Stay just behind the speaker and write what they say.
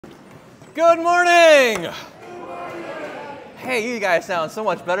Good morning. Hey, you guys sound so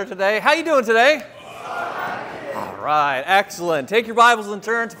much better today. How you doing today? All right, excellent. Take your Bibles and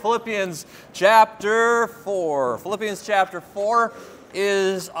turn to Philippians chapter 4. Philippians chapter 4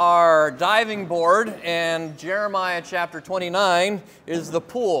 is our diving board, and Jeremiah chapter 29 is the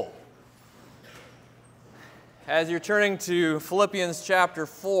pool. As you're turning to Philippians chapter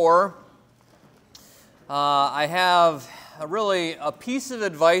 4, I have really a piece of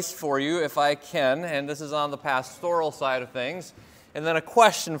advice for you, if I can, and this is on the pastoral side of things, and then a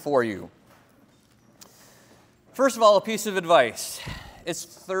question for you. First of all, a piece of advice. It's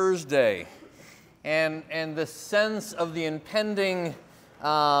Thursday, and the sense of the impending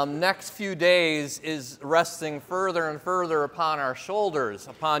next few days is resting further and further upon our shoulders,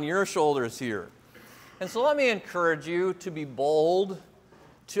 upon your shoulders here. And so let me encourage you to be bold,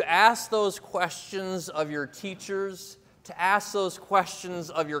 to ask those questions of your teachers, to ask those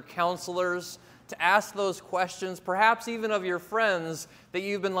questions of your counselors, to ask those questions perhaps even of your friends that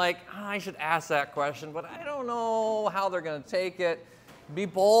you've been like, I should ask that question, but I don't know how they're going to take it. Be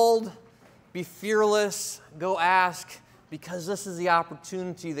bold, be fearless, go ask, because this is the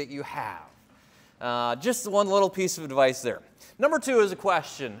opportunity that you have. Just one little piece of advice there. Number two is a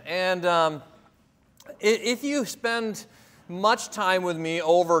question, and if you spend much time with me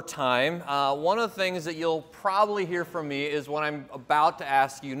over time, one of the things that you'll probably hear from me is what I'm about to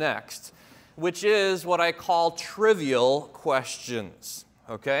ask you next, which is what I call trivial questions.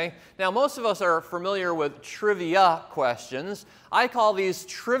 Okay? Now, most of us are familiar with trivia questions. I call these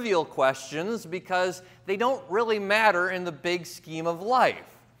trivial questions because they don't really matter in the big scheme of life.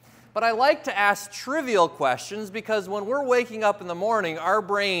 But I like to ask trivial questions because when we're waking up in the morning, our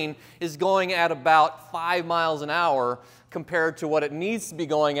brain is going at about 5 miles an hour compared to what it needs to be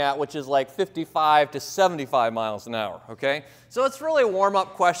going at, which is like 55 to 75 miles an hour, okay? So it's really a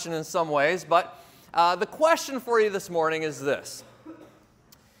warm-up question in some ways, but the question for you this morning is this.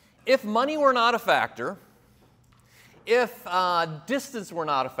 If money were not a factor, if distance were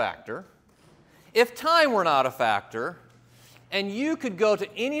not a factor, if time were not a factor, and you could go to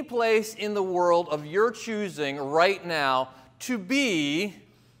any place in the world of your choosing right now to be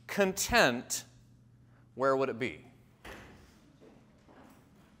content, where would it be?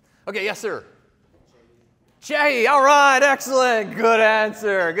 Okay, yes, sir. Csehy, all right, excellent. Good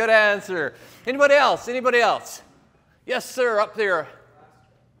answer, good answer. Anybody else? Anybody else? Yes, sir, up there.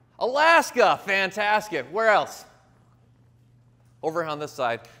 Alaska, fantastic. Where else? Over on this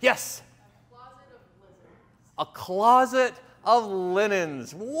side. Yes? A closet of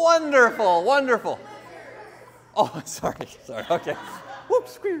linens. Wonderful, wonderful. Oh, sorry, okay.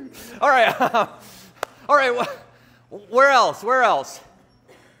 Whoops, all right, all right, where else, where else?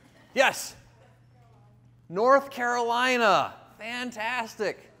 Yes. North Carolina,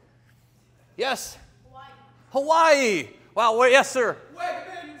 fantastic. Yes? Hawaii. Wow, where, yes, sir. Wow.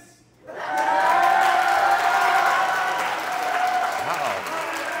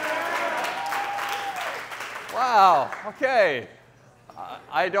 Wow, okay.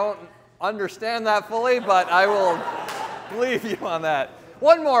 I don't understand that fully, but I will believe you on that.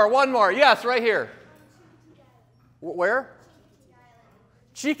 One more. Yes, right here. Where?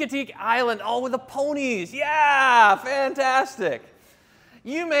 Csehy Island. Oh, with the ponies. Yeah, fantastic.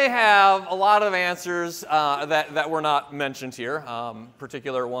 You may have a lot of answers that were not mentioned here.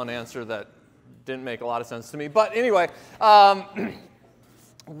 Particular one answer that didn't make a lot of sense to me. But anyway,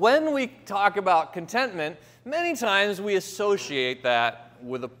 when we talk about contentment, many times we associate that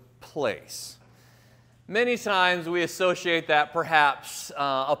with a place. Many times we associate that perhaps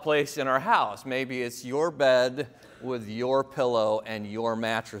a place in our house. Maybe it's your bed with your pillow and your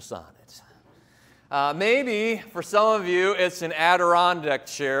mattress on it. Maybe for some of you it's an Adirondack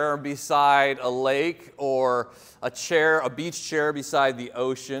chair beside a lake, or a beach chair beside the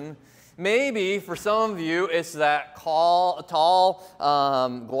ocean. Maybe for some of you it's that tall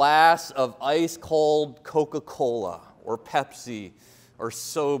glass of ice-cold Coca-Cola or Pepsi or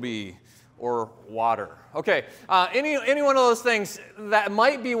Sobe or water. Okay, any one of those things, that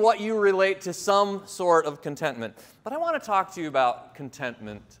might be what you relate to some sort of contentment. But I want to talk to you about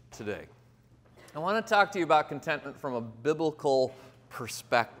contentment today. I want to talk to you about contentment from a biblical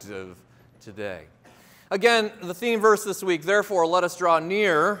perspective today. Again, the theme verse this week, therefore let us draw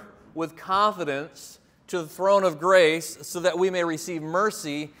near with confidence to the throne of grace so that we may receive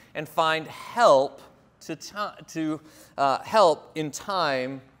mercy and find help help in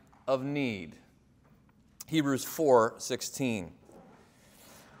time of need. Hebrews 4:16.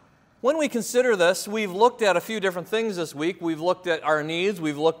 When we consider this, we've looked at a few different things this week. We've looked at our needs.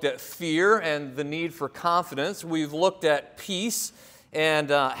 We've looked at fear and the need for confidence. We've looked at peace and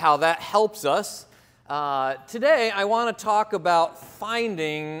how that helps us. Today, I want to talk about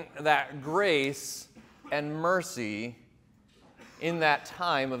finding that grace and mercy in that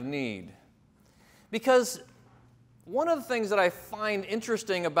time of need. Because one of the things that I find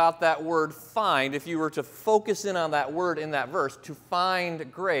interesting about that word find, if you were to focus in on that word in that verse, to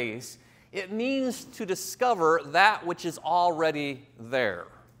find grace, it means to discover that which is already there.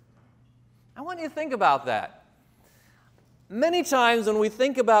 I want you to think about that. Many times when we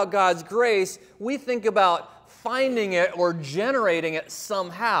think about God's grace, we think about finding it or generating it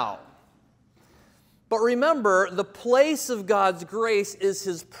somehow. But remember, the place of God's grace is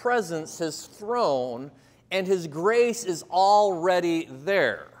His presence, His throne, and His grace is already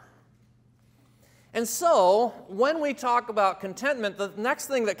there. And so, when we talk about contentment, the next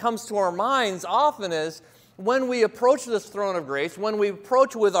thing that comes to our minds often is when we approach this throne of grace, when we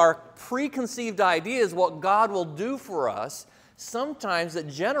approach with our preconceived ideas what God will do for us, sometimes it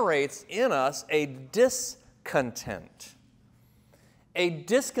generates in us a discontent.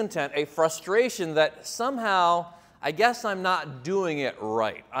 A frustration that somehow, I guess I'm not doing it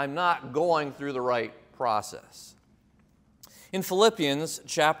right. I'm not going through the right process. In Philippians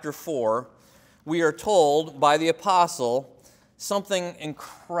chapter 4, we are told by the apostle something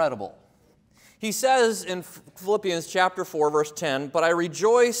incredible. He says in Philippians chapter 4, verse 10, "But I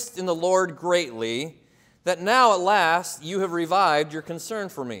rejoiced in the Lord greatly that now at last you have revived your concern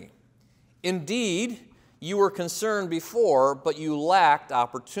for me. Indeed, you were concerned before, but you lacked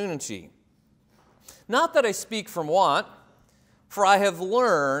opportunity. Not that I speak from want, for I have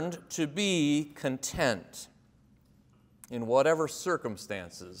learned to be content in whatever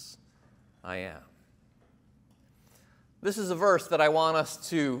circumstances I am." This is a verse that I want us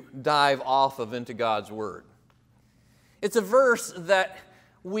to dive off of into God's Word. It's a verse that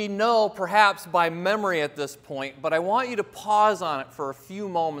we know perhaps by memory at this point, but I want you to pause on it for a few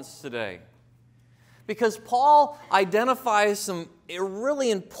moments today. Because Paul identifies some really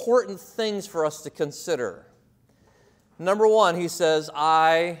important things for us to consider. Number one, he says,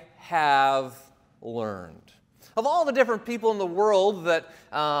 "I have learned." Of all the different people in the world that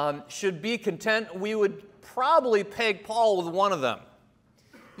should be content, we would probably peg Paul with one of them.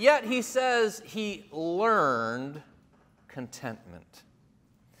 Yet he says he learned contentment.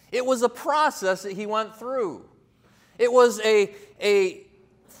 It was a process that he went through. It was a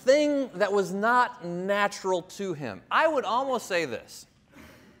thing that was not natural to him. I would almost say this,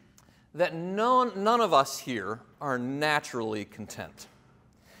 that none of us here are naturally content.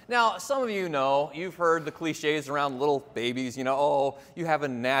 Now, some of you know, you've heard the cliches around little babies, oh, you have a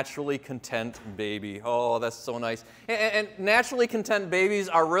naturally content baby. Oh, that's so nice. And naturally content babies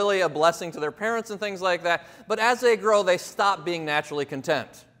are really a blessing to their parents and things like that, but as they grow, they stop being naturally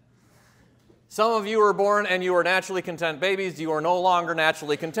content. Some of you were born and you were naturally content babies. You are no longer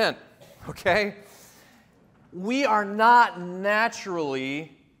naturally content, okay? We are not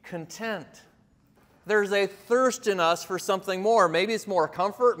naturally content. There's a thirst in us for something more. Maybe it's more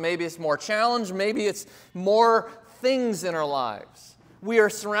comfort, maybe it's more challenge, maybe it's more things in our lives. We are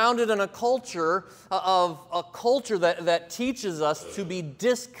surrounded in a culture that teaches us to be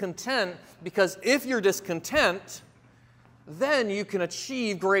discontent, because if you're discontent, then you can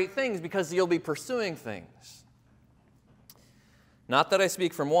achieve great things because you'll be pursuing things. Not that I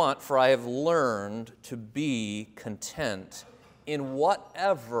speak from want, for I have learned to be content in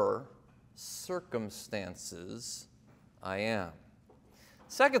whatever circumstances I am.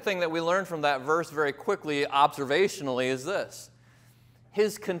 Second thing that we learn from that verse very quickly, observationally, is this.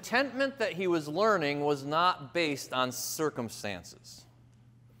 His contentment that he was learning was not based on circumstances.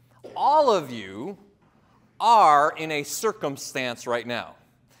 All of you are in a circumstance right now,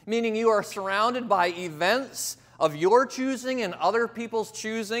 meaning you are surrounded by events of your choosing and other people's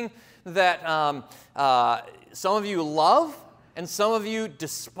choosing that some of you love and some of you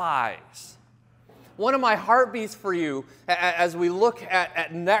despise. One of my heartbeats for you, as we look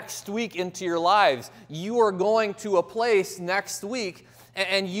at next week into your lives, you are going to a place next week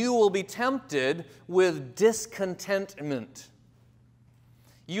and you will be tempted with discontentment.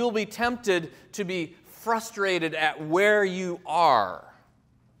 You will be tempted to be frustrated at where you are.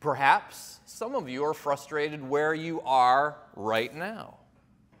 Perhaps some of you are frustrated where you are right now.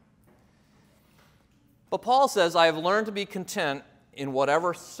 But Paul says, I have learned to be content in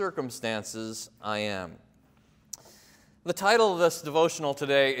whatever circumstances I am. The title of this devotional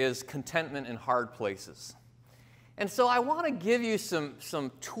today is Contentment in Hard Places. And so I want to give you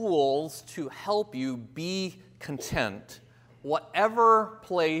some tools to help you be content whatever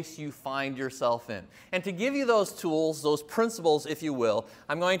place you find yourself in. And to give you those tools, those principles, if you will,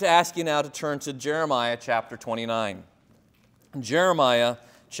 I'm going to ask you now to turn to Jeremiah chapter 29. Jeremiah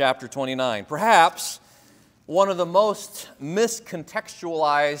chapter 29. Perhaps one of the most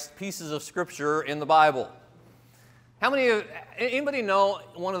miscontextualized pieces of Scripture in the Bible. Anybody know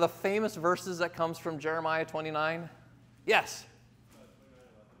one of the famous verses that comes from Jeremiah 29? Yes.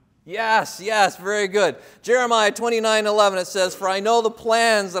 Yes, very good. Jeremiah 29:11, it says, "For I know the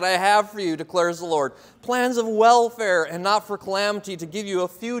plans that I have for you, declares the Lord, plans of welfare and not for calamity, to give you a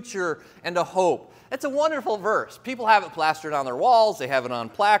future and a hope." It's a wonderful verse. People have it plastered on their walls, they have it on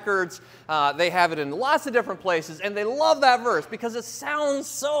placards, they have it in lots of different places, and they love that verse because it sounds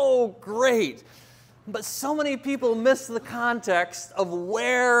so great. But so many people miss the context of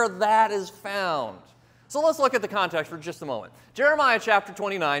where that is found. So let's look at the context for just a moment. Jeremiah chapter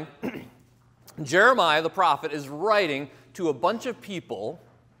 29, Jeremiah the prophet is writing to a bunch of people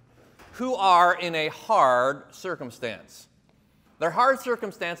who are in a hard circumstance. Their hard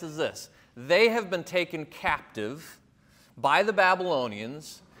circumstance is this: they have been taken captive by the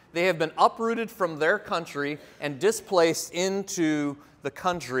Babylonians. They have been uprooted from their country and displaced into the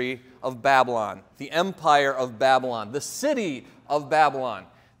country of Babylon, the empire of Babylon, the city of Babylon.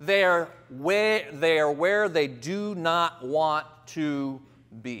 They are where they do not want to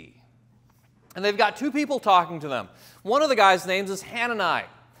be. And they've got two people talking to them. One of the guys' names is Hanani.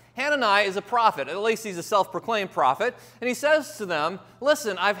 Hanani is a prophet, at least he's a self-proclaimed prophet, and he says to them,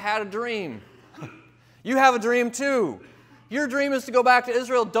 "Listen, I've had a dream. You have a dream too. Your dream is to go back to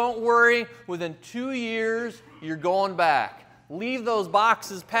Israel. Don't worry, within 2 years, you're going back. Leave those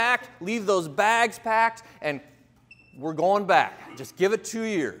boxes packed, leave those bags packed, and we're going back. Just give it 2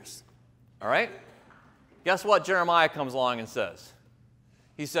 years." All right? Guess what Jeremiah comes along and says?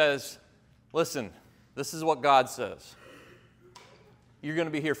 He says, "Listen, this is what God says. You're going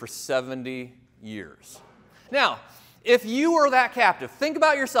to be here for 70 years. Now, if you were that captive, think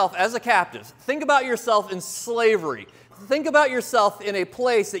about yourself as a captive. Think about yourself in slavery. Think about yourself in a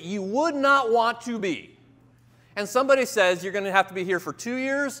place that you would not want to be. And somebody says you're going to have to be here for 2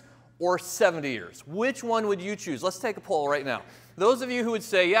 years or 70 years. Which one would you choose? Let's take a poll right now. Those of you who would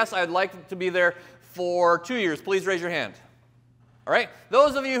say, yes, I'd like to be there for 2 years, please raise your hand. All right?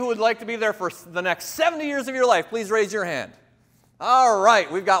 Those of you who would like to be there for the next 70 years of your life, please raise your hand. All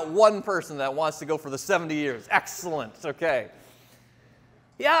right, we've got one person that wants to go for the 70 years. Excellent, okay.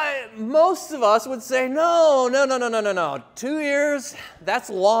 Yeah, most of us would say, no. 2 years,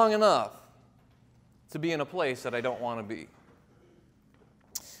 that's long enough to be in a place that I don't want to be.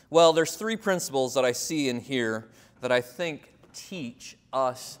 Well, there's 3 principles that I see in here that I think teach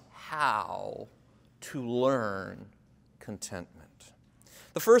us how to learn contentment.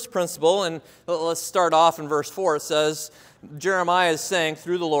 The first principle, and let's start off in verse 4, it says, Jeremiah is saying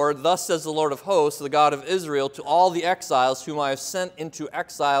through the Lord, "Thus says the Lord of hosts, the God of Israel, to all the exiles whom I have sent into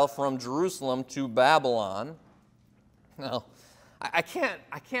exile from Jerusalem to Babylon." Now, I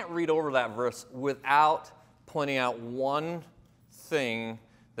can't read over that verse without pointing out one thing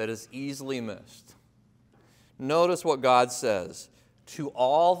that is easily missed. Notice what God says, "To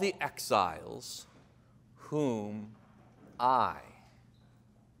all the exiles whom I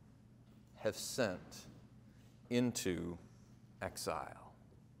have sent into exile."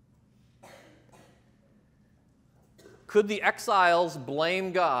 Could the exiles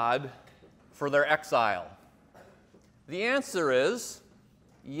blame God for their exile? The answer is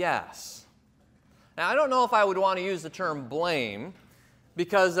yes. Now, I don't know if I would want to use the term blame,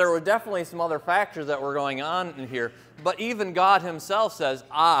 because there were definitely some other factors that were going on in here, but even God himself says,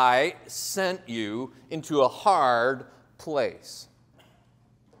 "I sent you into a hard place."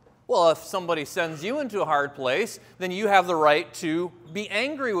 Well, if somebody sends you into a hard place, then you have the right to be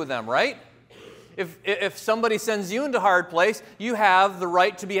angry with them, right? If somebody sends you into a hard place, you have the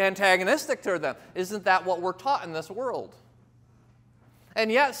right to be antagonistic toward them. Isn't that what we're taught in this world?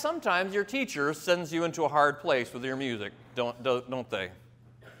 And yet, sometimes your teacher sends you into a hard place with your music, don't they?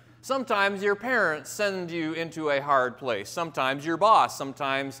 Sometimes your parents send you into a hard place. Sometimes your boss,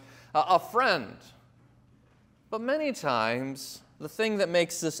 sometimes a friend. But many times, the thing that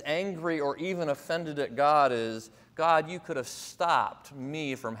makes us angry or even offended at God is, "God, you could have stopped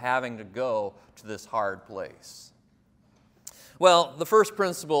me from having to go to this hard place." Well, the first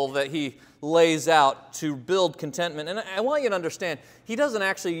principle that he lays out to build contentment, and I want you to understand, he doesn't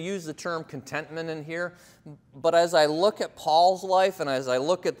actually use the term contentment in here, but as I look at Paul's life and as I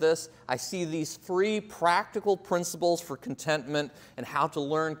look at this, I see these 3 practical principles for contentment and how to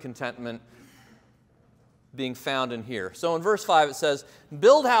learn contentment being found in here. So in verse 5 it says,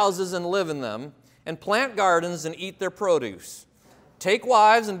 "Build houses and live in them, and plant gardens and eat their produce. Take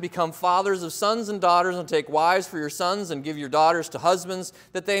wives and become fathers of sons and daughters, and take wives for your sons and give your daughters to husbands,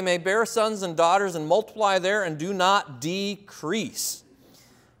 that they may bear sons and daughters and multiply there and do not decrease.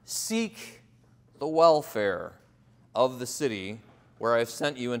 Seek the welfare of the city where I have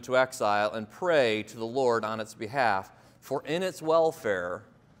sent you into exile, and pray to the Lord on its behalf, for in its welfare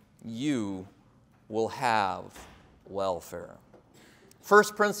you will have welfare.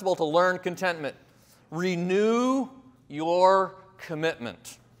 First principle to learn contentment: renew your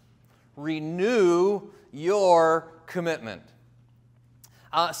commitment. Renew your commitment.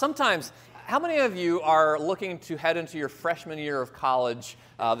 Sometimes, how many of you are looking to head into your freshman year of college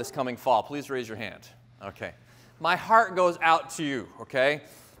this coming fall? Please raise your hand. Okay. My heart goes out to you, okay?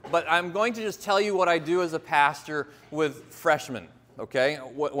 But I'm going to just tell you what I do as a pastor with freshmen, okay?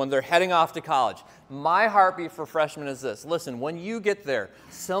 When they're heading off to college. My heartbeat for freshmen is this. Listen, when you get there,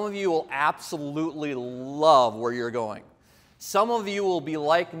 some of you will absolutely love where you're going. Some of you will be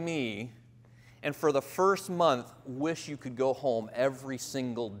like me, and for the first month, wish you could go home every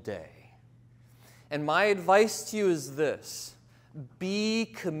single day. And my advice to you is this: be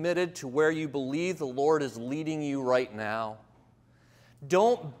committed to where you believe the Lord is leading you right now.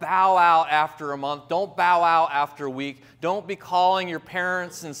 Don't bow out after a month. Don't bow out after a week. Don't be calling your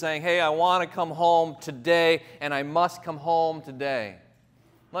parents and saying, hey, I want to come home today, and I must come home today.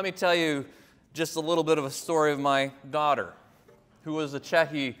 Let me tell you just a little bit of a story of my daughter, who was a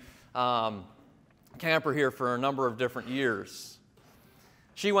Csehy camper here for a number of different years.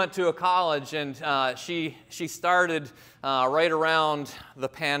 She went to a college, and she started right around the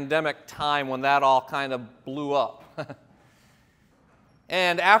pandemic time when that all kind of blew up.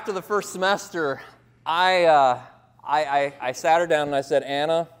 And after the first semester, I sat her down and I said,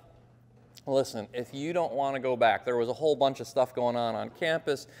 Anna, listen, if you don't want to go back, there was a whole bunch of stuff going on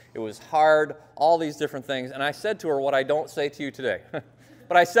campus. It was hard, all these different things. And I said to her what I don't say to you today.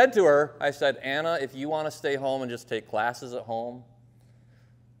 But I said to her, I said, Anna, if you want to stay home and just take classes at home,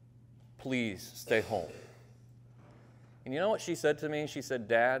 please stay home. And you know what she said to me? She said,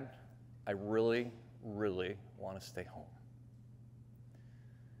 Dad, I really, really want to stay home.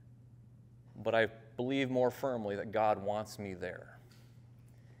 But I believe more firmly that God wants me there.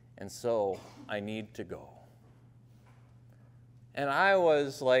 And so I need to go. And I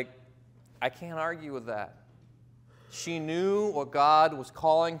was like, I can't argue with that. She knew what God was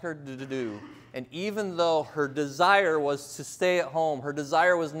calling her to do. And even though her desire was to stay at home, her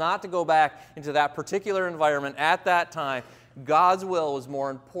desire was not to go back into that particular environment at that time, God's will was more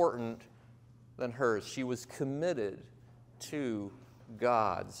important than hers. She was committed to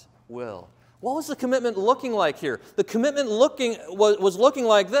God's will. What was the commitment looking like here? The commitment was looking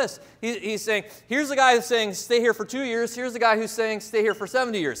like this. He's saying, here's the guy who's saying stay here for 2 years. Here's the guy who's saying stay here for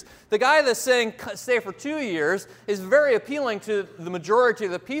 70 years. The guy that's saying stay for 2 years is very appealing to the majority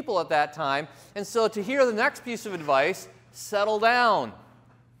of the people at that time. And so to hear the next piece of advice, settle down,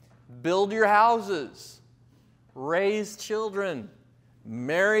 build your houses, raise children,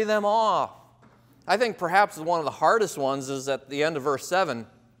 marry them off. I think perhaps one of the hardest ones is at the end of verse 7.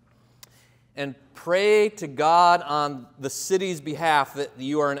 And pray to God on the city's behalf that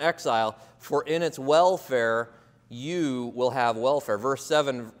you are in exile, for in its welfare you will have welfare. Verse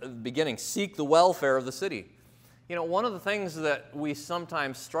 7, beginning, seek the welfare of the city. You know, one of the things that we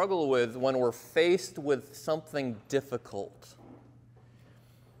sometimes struggle with when we're faced with something difficult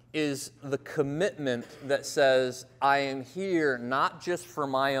is the commitment that says, I am here not just for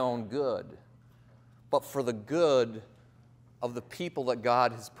my own good, but for the good of the people that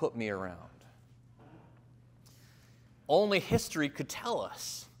God has put me around. Only history could tell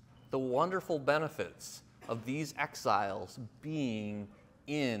us the wonderful benefits of these exiles being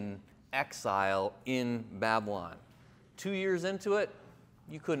in exile in Babylon. 2 years into it,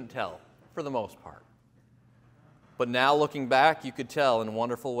 you couldn't tell, for the most part. But now looking back, you could tell in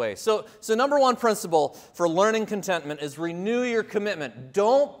wonderful ways. So number one principle for learning contentment is renew your commitment.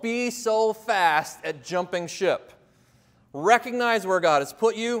 Don't be so fast at jumping ship. Recognize where God has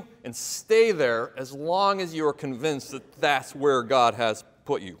put you and stay there as long as you are convinced that that's where God has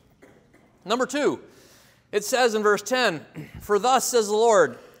put you. Number two, it says in verse 10, for thus says the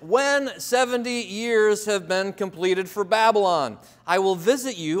Lord, when 70 years have been completed for Babylon, I will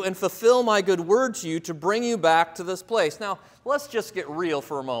visit you and fulfill my good word to you to bring you back to this place. Now, let's just get real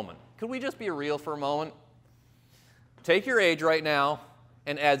for a moment. Could we just be real for a moment? Take your age right now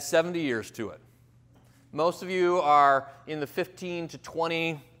and add 70 years to it. Most of you are in the 15 to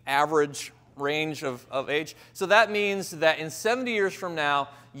 20 average range of age. So that means that in 70 years from now,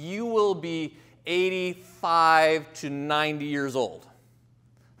 you will be 85 to 90 years old.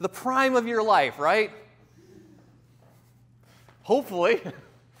 The prime of your life, right? Hopefully.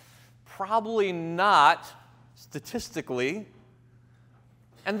 Probably not, statistically.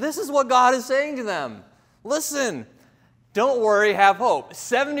 And this is what God is saying to them. Listen, don't worry, have hope.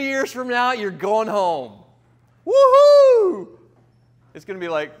 70 years from now, you're going home. Woohoo! It's going to be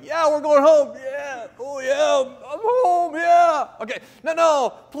like, yeah, we're going home. Yeah. Oh, yeah, I'm home. Yeah. Okay.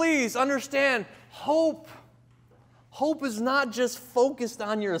 No, please understand, hope is not just focused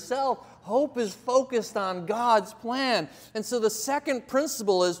on yourself. Hope is focused on God's plan. And so the second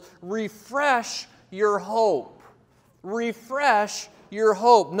principle is refresh your hope. Refresh your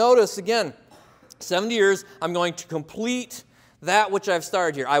hope. Notice again, 70 years, I'm going to complete that which I've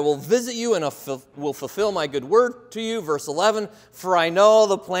started here. I will visit you and will fulfill my good word to you. Verse 11, for I know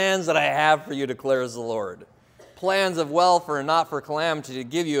the plans that I have for you, declares the Lord. Plans of welfare and not for calamity, to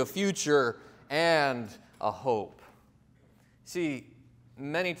give you a future and a hope. See,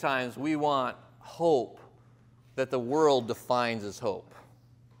 many times we want hope that the world defines as hope.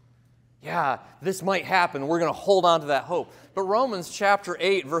 Yeah, this might happen. We're going to hold on to that hope. But Romans chapter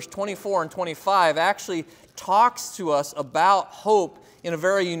 8, verse 24 and 25 actually talks to us about hope in a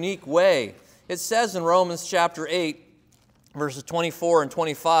very unique way. It says in Romans chapter 8, verses 24 and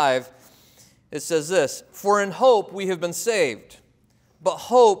 25, it says this, for in hope we have been saved, but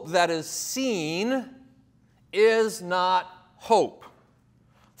hope that is seen is not hope.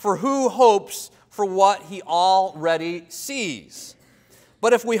 For who hopes for what he already sees?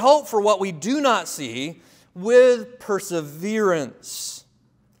 But if we hope for what we do not see, with perseverance.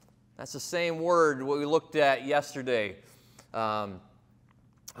 That's the same word what we looked at yesterday.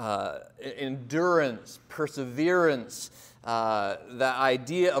 Endurance, perseverance, that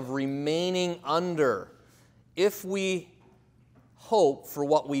idea of remaining under. If we hope for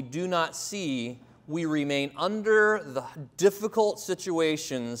what we do not see, we remain under the difficult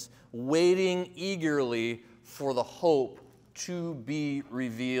situations, waiting eagerly for the hope to be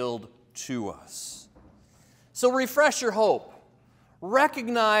revealed to us. So refresh your hope.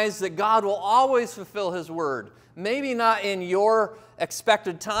 Recognize that God will always fulfill His word. Maybe not in your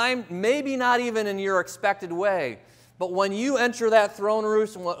expected time, maybe not even in your expected way. But when you enter that throne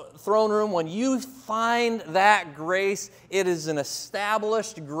room, when you find that grace, it is an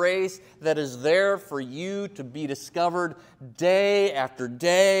established grace that is there for you to be discovered day after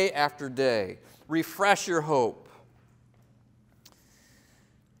day after day. Refresh your hope.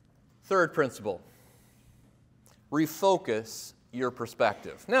 Third principle, refocus your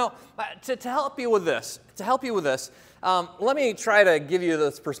perspective. Now, to help you with this, let me try to give you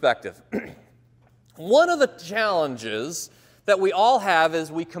this perspective. One of the challenges that we all have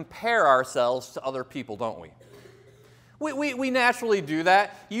is we compare ourselves to other people, don't we? We naturally do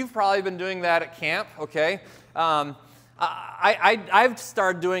that. You've probably been doing that at camp, okay? I've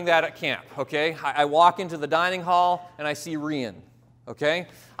started doing that at camp, okay? I walk into the dining hall and I see Rian, okay?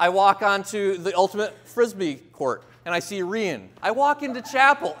 I walk onto the ultimate frisbee court and I see Rian. I walk into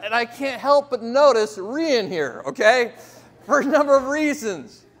chapel and I can't help but notice Rian here, okay? For a number of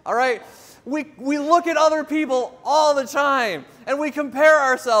reasons, all right? We look at other people all the time and we compare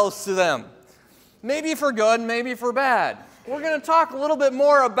ourselves to them. Maybe for good, maybe for bad. We're going to talk a little bit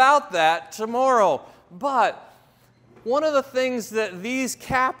more about that tomorrow. But one of the things that these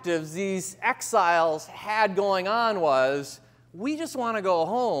captives, these exiles had going on was, we just want to go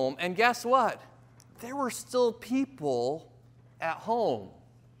home. And guess what? There were still people at home.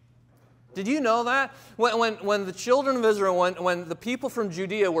 Did you know that? When the children of Israel, when the people from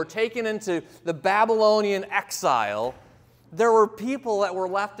Judea were taken into the Babylonian exile, there were people that were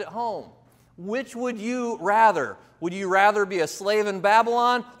left at home. Which would you rather? Would you rather be a slave in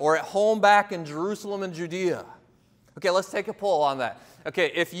Babylon or at home back in Jerusalem and Judea? Okay, let's take a poll on that.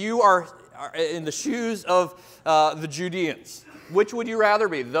 Okay, if you are in the shoes of the Judeans, which would you rather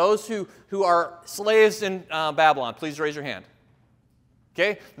be? Those who are slaves in Babylon, please raise your hand.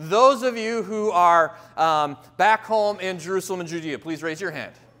 Okay, those of you who are back home in Jerusalem and Judea, please raise your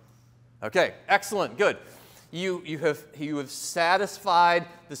hand. Okay, excellent, good. You have satisfied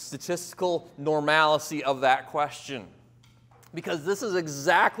the statistical normalcy of that question. Because this is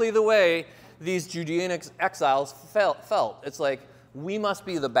exactly the way these Judean exiles felt. It's like, we must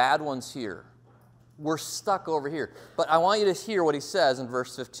be the bad ones here. We're stuck over here. But I want you to hear what he says in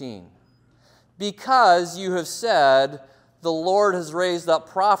verse 15. Because you have said, the Lord has raised up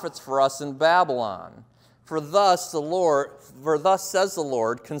prophets for us in Babylon. For thus says the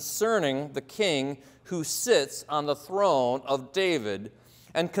Lord concerning the king who sits on the throne of David,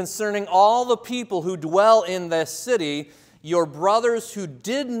 and concerning all the people who dwell in this city, your brothers who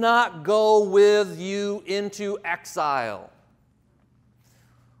did not go with you into exile.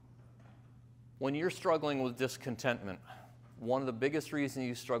 When you're struggling with discontentment, one of the biggest reasons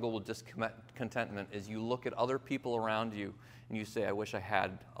you struggle with discontentment is you look at other people around you and you say, I wish I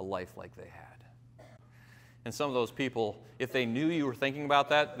had a life like they had. And some of those people, if they knew you were thinking about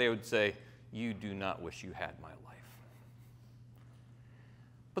that, they would say, you do not wish you had my life.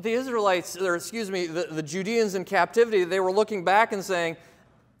 But the Israelites, or the Judeans in captivity, they were looking back and saying,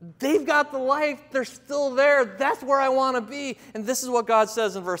 they've got the life, they're still there, that's where I want to be. And this is what God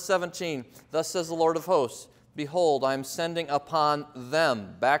says in verse 17. Thus says the Lord of hosts, behold, I am sending upon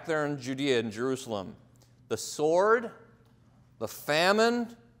them, back there in Judea and Jerusalem, the sword, the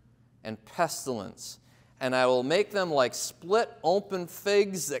famine, and pestilence. And I will make them like split open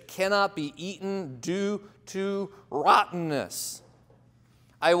figs that cannot be eaten due to rottenness.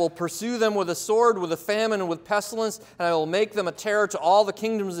 I will pursue them with a sword, with a famine, and with pestilence, and I will make them a terror to all the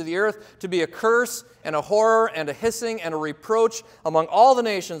kingdoms of the earth, to be a curse and a horror and a hissing and a reproach among all the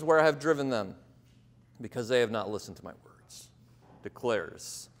nations where I have driven them, because they have not listened to my words,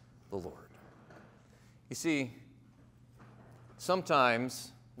 declares the Lord. You see,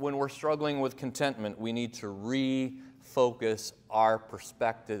 sometimes when we're struggling with contentment, we need to refocus our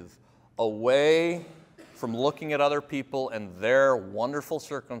perspective away from looking at other people and their wonderful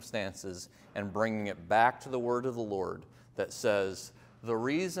circumstances and bringing it back to the word of the Lord that says, the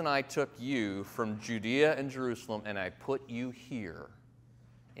reason I took you from Judea and Jerusalem and I put you here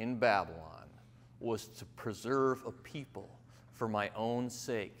in Babylon was to preserve a people for my own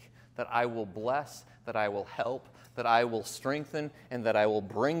sake, that I will bless, that I will help, that I will strengthen, and that I will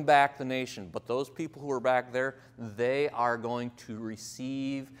bring back the nation. But those people who are back there, they are going to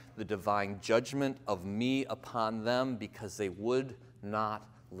receive the divine judgment of me upon them because they would not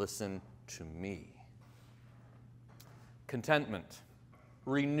listen to me. Contentment.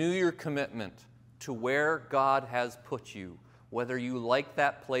 Renew your commitment to where God has put you, whether you like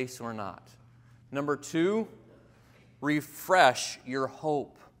that place or not. Number 2, refresh your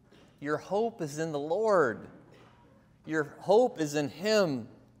hope. Your hope is in the Lord. Your hope is in Him.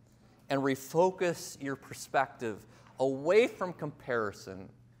 And refocus your perspective away from comparison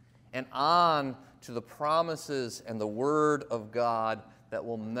and on to the promises and the Word of God that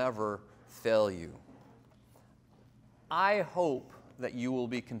will never fail you. I hope that you will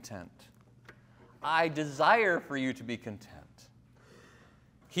be content. I desire for you to be content.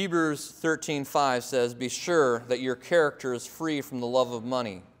 Hebrews 13:5 says, be sure that your character is free from the love of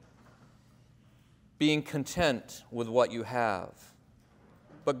money, being content with what you have.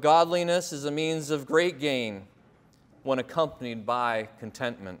 But godliness is a means of great gain when accompanied by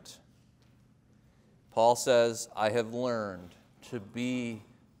contentment. Paul says, I have learned to be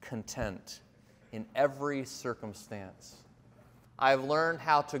content in every circumstance. I've learned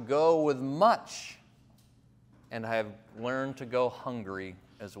how to go with much, and I have learned to go hungry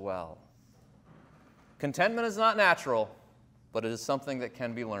as well. Contentment is not natural, but it is something that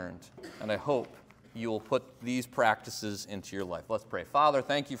can be learned, and I hope you will put these practices into your life. Let's pray. Father,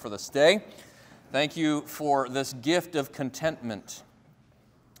 thank you for this day. Thank you for this gift of contentment.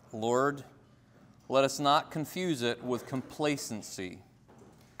 Lord, let us not confuse it with complacency,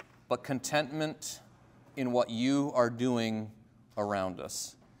 but contentment in what you are doing around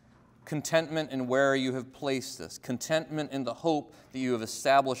us. Contentment in where you have placed us. Contentment in the hope that you have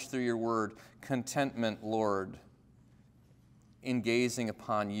established through your word. Contentment, Lord, in gazing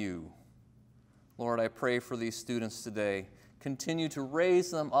upon you. Lord, I pray for these students today. Continue to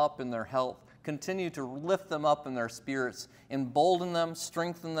raise them up in their health. Continue to lift them up in their spirits. Embolden them,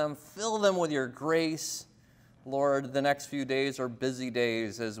 strengthen them, fill them with your grace. Lord, the next few days are busy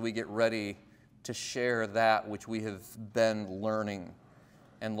days as we get ready to share that which we have been learning.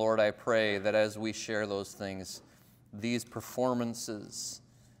 And Lord, I pray that as we share those things, these performances,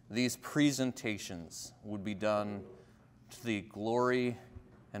 these presentations would be done to the glory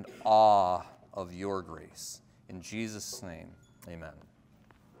and awe of your grace. In Jesus' name, amen.